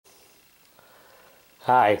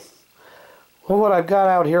Hi. Well, what I've got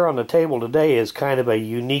out here on the table today is kind of a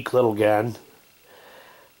unique little gun.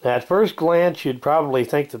 Now, at first glance, you'd probably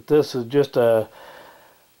think that this is just a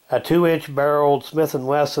 2-inch barreled Smith &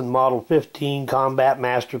 Wesson Model 15 combat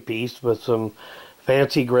masterpiece with some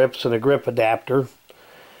fancy grips and a grip adapter.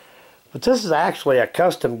 But this is actually a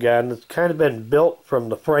custom gun that's kind of been built from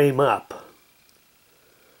the frame up.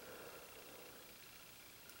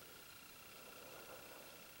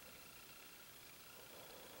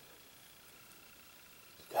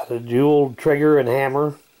 Got a dual trigger and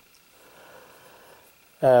hammer.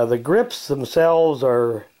 The grips themselves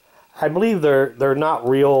are, I believe they're not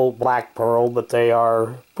real black pearl, but they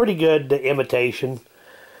are pretty good imitation.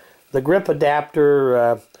 The grip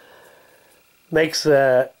adapter makes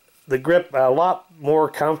the grip a lot more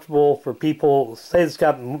comfortable for people, say it's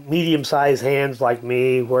got medium-sized hands like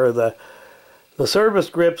me, where the service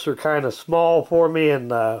grips are kind of small for me and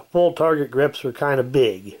the full target grips are kind of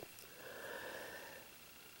big.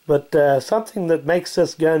 But something that makes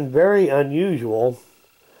this gun very unusual,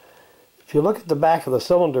 if you look at the back of the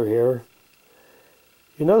cylinder here,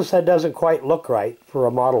 you notice that doesn't quite look right for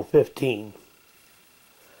a Model 15.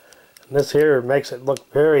 And this here makes it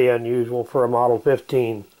look very unusual for a Model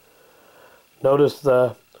 15. Notice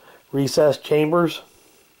the recessed chambers.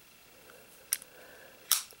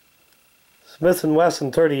 Smith &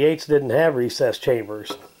 Wesson 38s didn't have recessed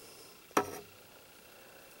chambers.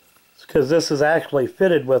 It's because this is actually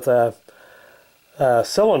fitted with a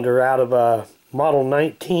cylinder out of a Model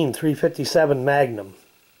 19 357 Magnum.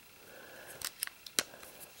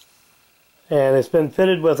 And it's been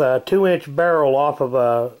fitted with a 2-inch barrel off of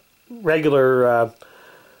a regular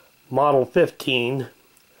Model 15.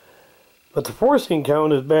 But the forcing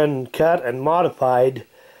cone has been cut and modified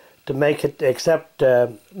to make it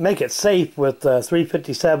make it safe with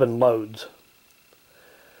 357 loads.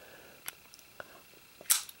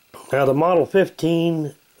 Now the Model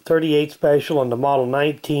 15 38 Special and the Model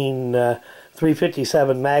 19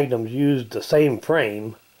 357 Magnums used the same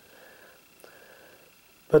frame.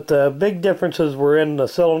 But the big differences were in the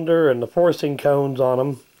cylinder and the forcing cones on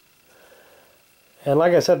them. And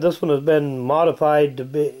like I said, this one has been modified to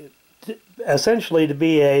be essentially to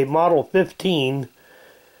be a Model 15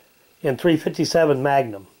 in 357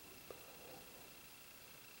 Magnum.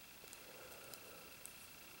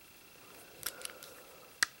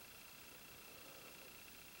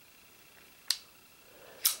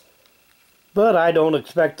 But I don't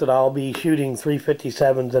expect that I'll be shooting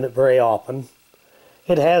 357s in it very often.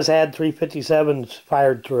 It has had 357s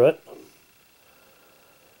fired through it.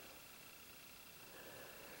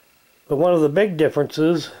 But one of the big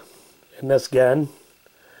differences in this gun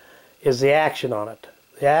is the action on it.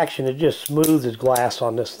 The action is just smooth as glass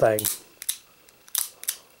on this thing.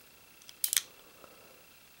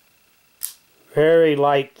 Very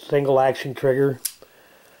light single action trigger.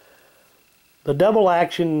 The double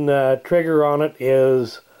action trigger on it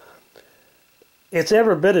it's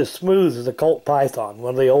every bit as smooth as a Colt Python,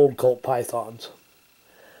 one of the old Colt Pythons.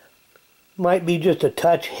 Might be just a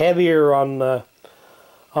touch heavier on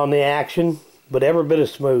the action, but every bit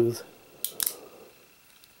as smooth.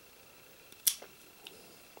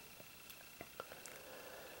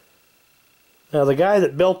 Now the guy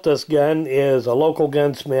that built this gun is a local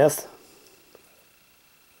gunsmith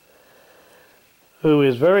who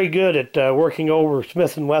is very good at working over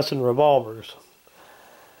Smith & Wesson revolvers.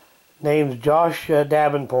 Name's Josh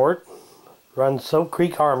Davenport, runs Soap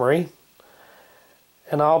Creek Armory,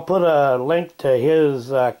 and I'll put a link to his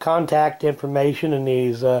contact information and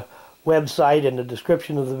his website in the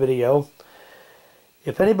description of the video.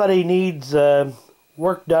 If anybody needs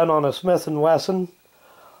work done on a Smith & Wesson,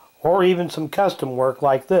 or even some custom work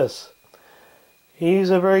like this,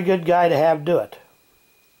 he's a very good guy to have do it.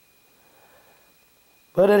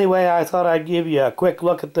 But anyway, I thought I'd give you a quick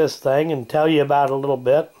look at this thing and tell you about it a little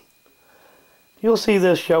bit. You'll see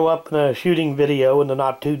this show up in a shooting video in the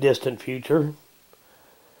not too distant future.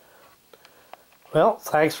 Well,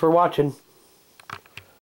 thanks for watching.